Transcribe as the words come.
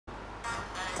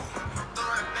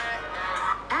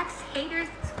Hashtage's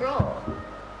scroll.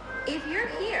 If you're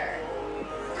here.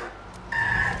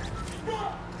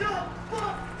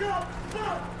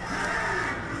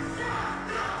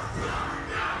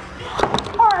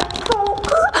 Alright, so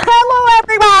hello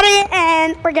everybody,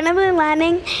 and we're gonna be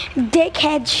landing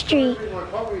Dickhead Street.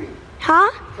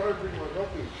 Huh?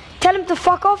 Tell him to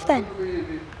fuck off then.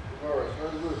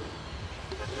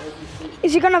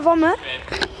 Is he gonna vomit?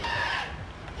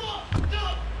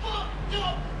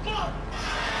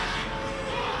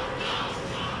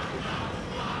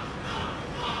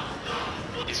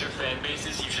 These are fan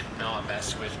bases you should not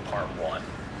mess with. Part 1.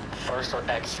 First are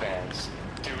X fans.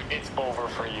 Dude, it's over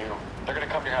for you. They're gonna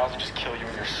come to your house and just kill you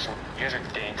in your sleep. You guys are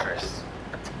dangerous.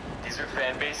 These are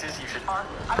fan bases you should... I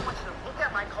don't want you to look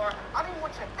at my car. I don't even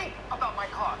want you to think about my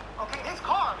car. Okay, his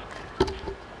car.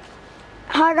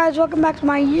 Hi guys, welcome back to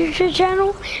my YouTube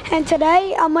channel, and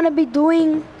today I'm gonna be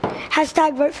doing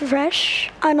hashtag vote for fresh.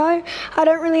 I know I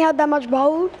don't really have that much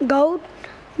gold,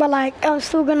 but like I'm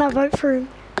still gonna vote for him.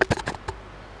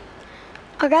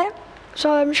 Okay,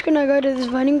 so I'm just gonna go to this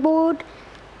voting board.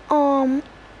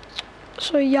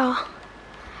 So yeah,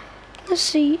 let's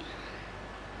see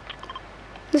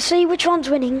which one's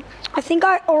winning. I think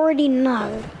I already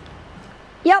know.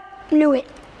 Yep, knew it.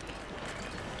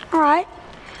 All right.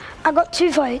 I got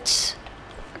 2 votes.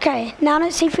 Okay, now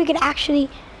let's see if we can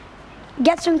actually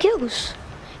get some kills.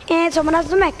 And someone has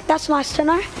the mech. That's nice to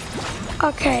know.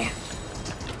 Okay.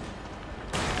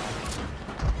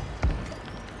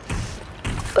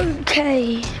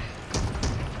 Okay.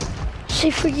 See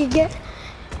if we can get...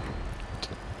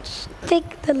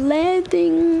 Take the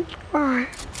landing. Alright.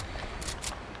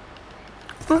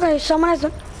 Okay, someone has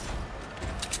the...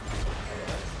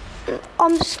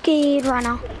 I'm scared right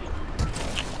now.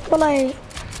 But like,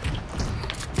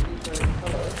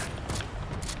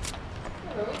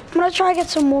 I'm gonna try to get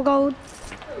some more gold.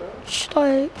 Just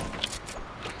like,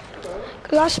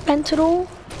 cause I spent it all.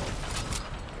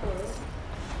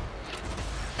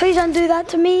 Please don't do that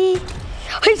to me.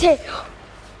 He's here.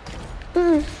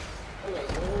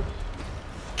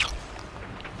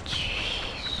 Jeez.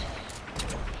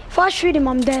 If I shoot him,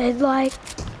 I'm dead. Like,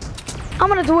 I'm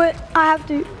gonna do it. I have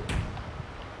to.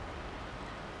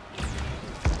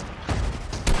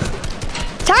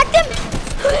 Attacked him!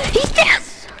 He's dead!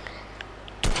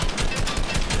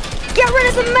 Get rid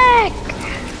of the mech!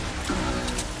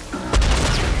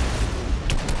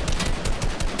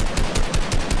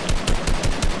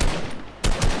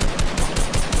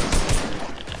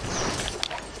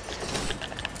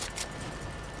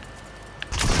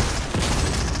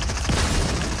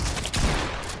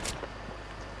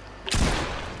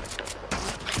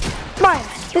 Right,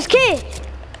 this kid!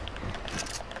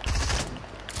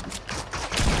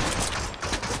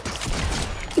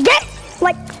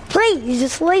 Like, please,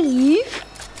 just leave.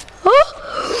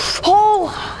 Oh,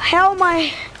 how am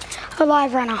I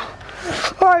alive right now?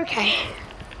 Okay.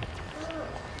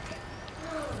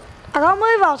 I can't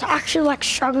believe I was actually like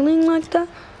struggling like that.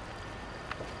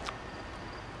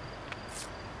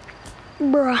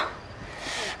 Bruh.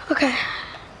 Okay.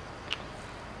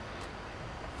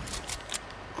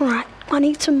 Alright, I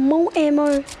need some more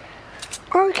ammo.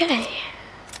 Okay.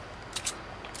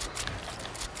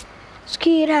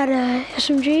 Kid had a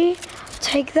SMG,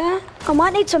 take that. I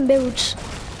might need some builds.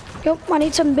 Yep, I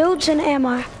need some builds and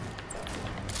ammo.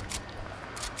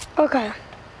 Okay.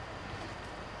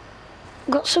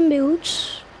 Got some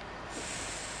builds.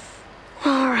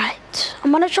 Alright,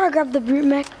 I'm gonna try to grab the brute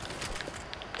mech.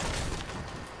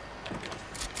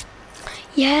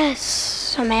 Yes,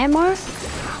 some ammo.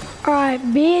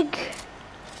 Alright, big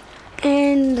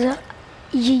and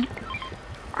yeet.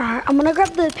 Alright, I'm gonna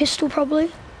grab the pistol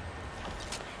probably.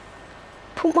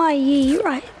 Put my yeet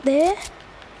right there.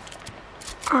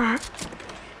 Alright.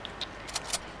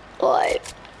 Like,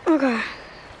 okay.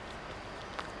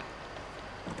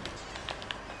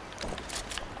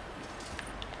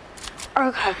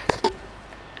 Okay.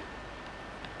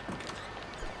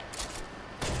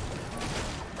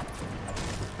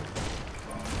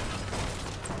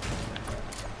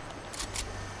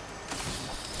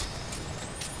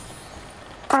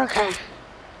 Okay.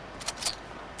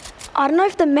 I don't know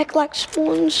if the mech like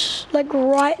spawns like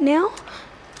right now.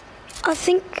 I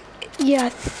think, yeah, I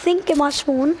think it might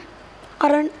spawn. I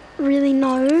don't really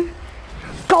know.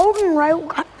 Golden rail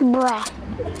gun, bruh.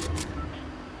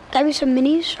 Gave me some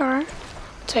minis, alright.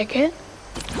 Take it.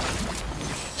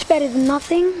 It's better than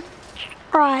nothing.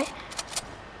 Alright.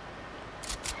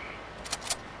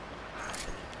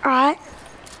 Alright.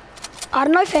 I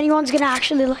don't know if anyone's gonna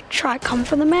actually like try to come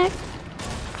for the mech.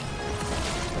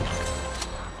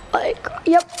 Like,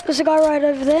 yep, there's a guy right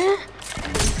over there.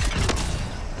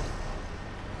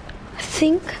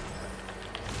 think.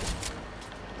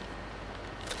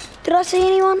 Did I see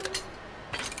anyone?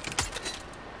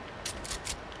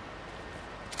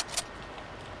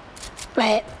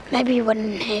 Wait, maybe he wasn't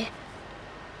in here.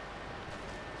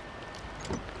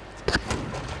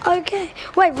 Okay.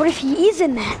 Wait, what if he is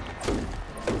in there?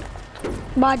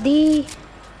 Buddy.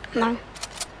 No.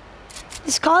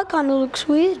 This car kind of looks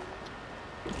weird.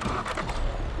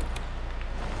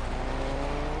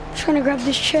 Just gonna grab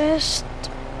this chest.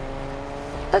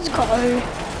 Let's go.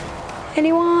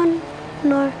 Anyone?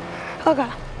 No. Okay.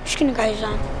 Just gonna go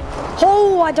zone.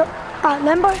 Oh, I don't. Right,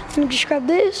 remember? Let me just grab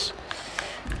this.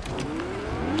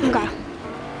 Okay.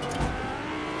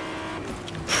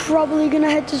 Probably gonna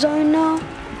head to zone now.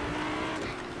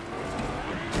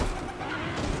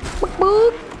 Boop,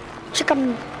 boop.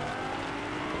 Chicken.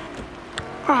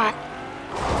 Alright.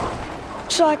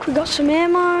 Looks like we got some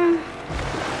ammo.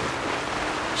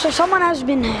 So someone has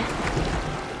been here.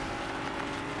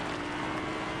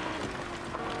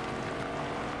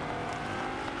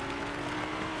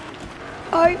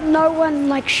 Oh, no one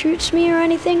like shoots me or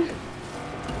anything.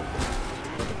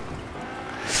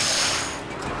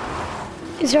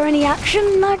 Is there any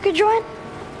action I could join?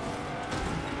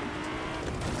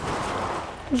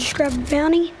 Just grab a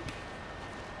bounty.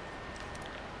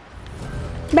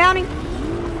 Bounty.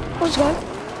 Let's go.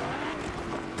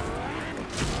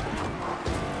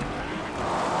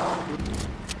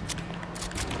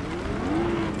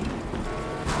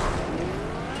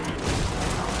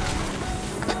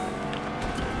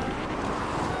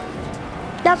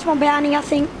 That's my bounty, I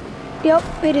think. Yep,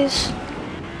 it is.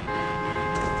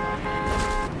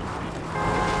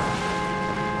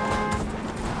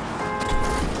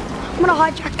 I'm gonna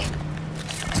hijack.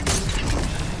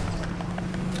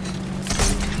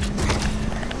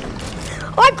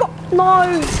 I got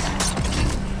no.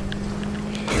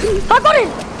 I got it.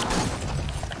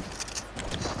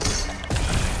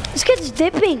 This kid's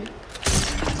dipping.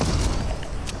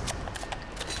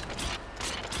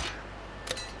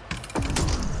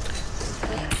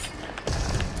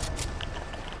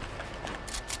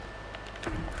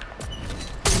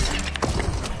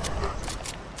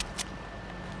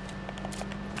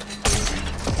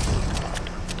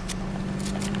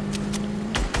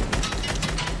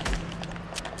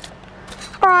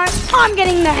 Alright, I'm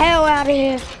getting the hell out of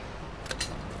here.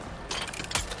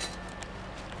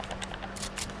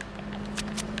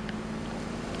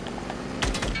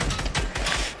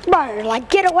 Bro, like,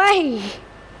 get away.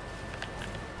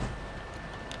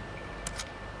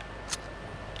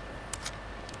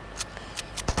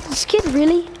 This kid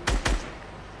really?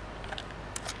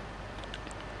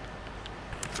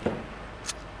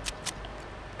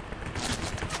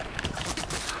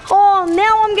 Oh,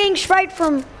 now I'm getting sprayed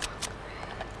from...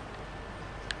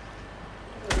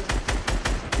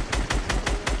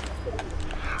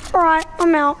 Alright,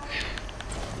 I'm out.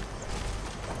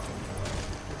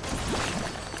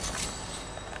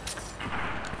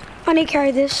 I need to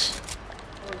carry this.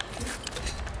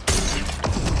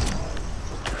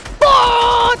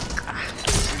 Fuck!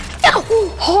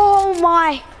 Oh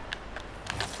my.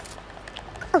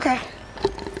 Okay.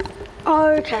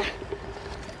 Okay.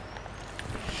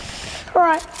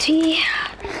 Alright, T.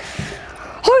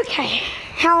 Okay.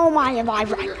 How am I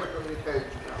right?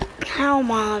 How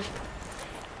am I?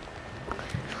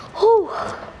 Ooh.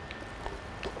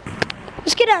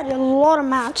 Let's get out of a lot of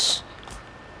mats.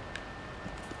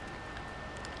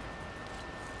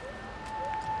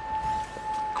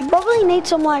 I probably need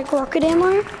some like rocket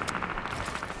ammo. Get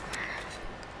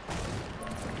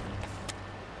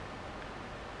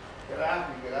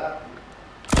after you, get after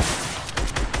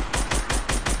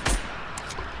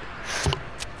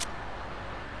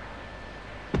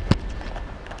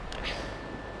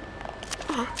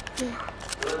you.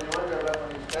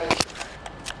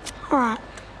 Alright.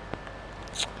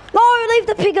 No, leave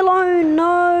the pig alone,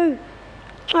 no.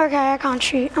 Okay, I can't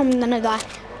shoot, I'm gonna die.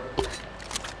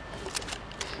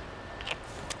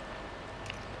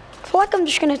 I feel like I'm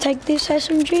just gonna take this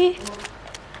SMG.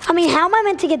 I mean, how am I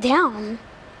meant to get down?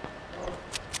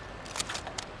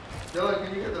 Dylan,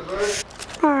 can you get the bird?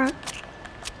 Alright.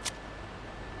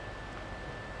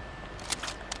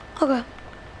 Okay.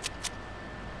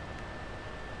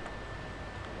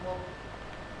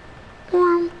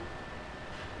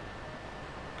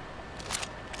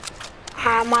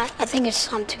 I think it's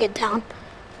time to get down.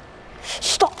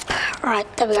 Stop. Alright,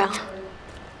 there we go.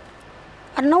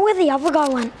 I don't know where the other guy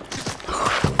went.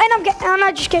 And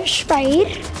I just get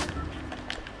sprayed.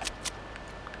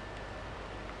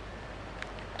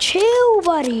 Chill,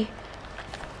 buddy.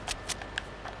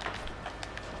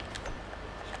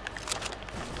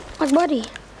 Like, buddy.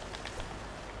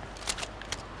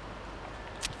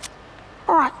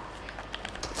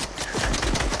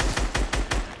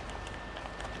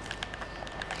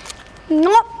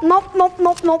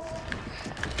 nope.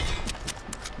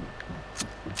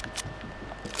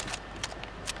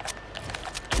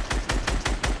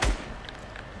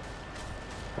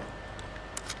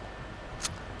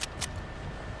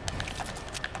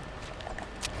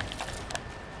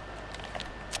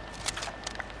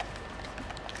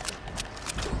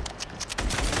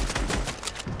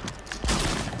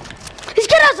 This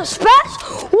kid has a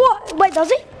spaz? What? Wait, does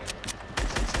he?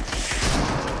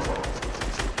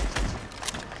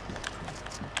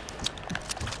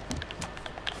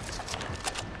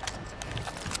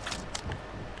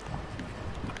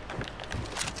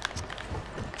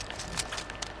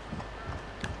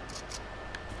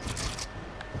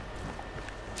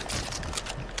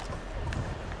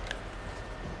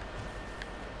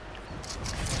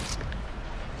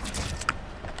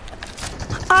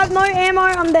 I have no ammo,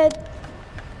 I'm dead.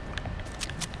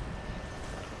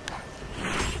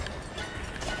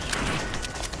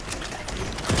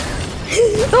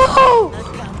 Oh!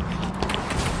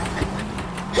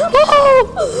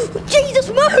 Oh! Jesus,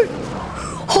 move!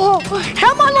 Oh,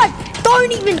 how am I like,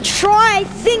 don't even try,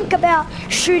 think about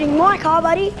shooting my car,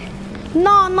 buddy.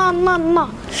 No.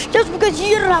 Just because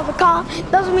you don't have a car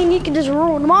doesn't mean you can just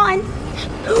ruin mine.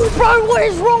 Bro, what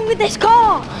is wrong with this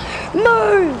car?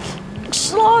 Move!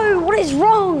 Slow, what is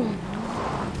wrong?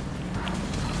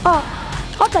 Oh,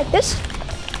 I'll take this.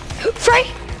 Free!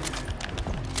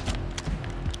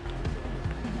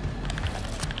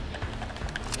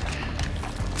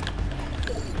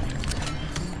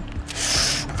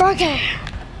 Okay.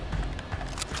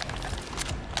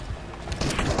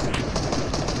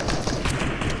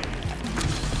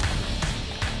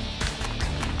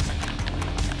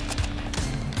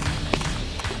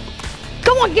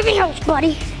 Come on, give me help,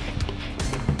 buddy.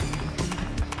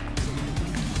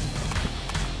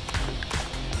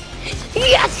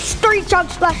 Yes, 3 chug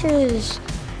splashes.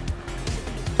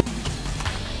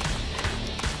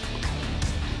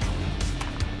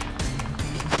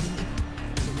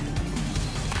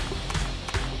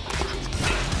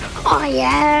 Oh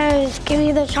yes, give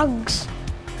me the chugs.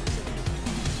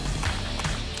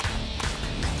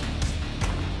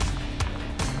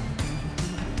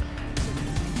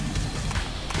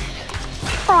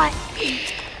 Right.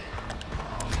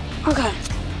 Okay.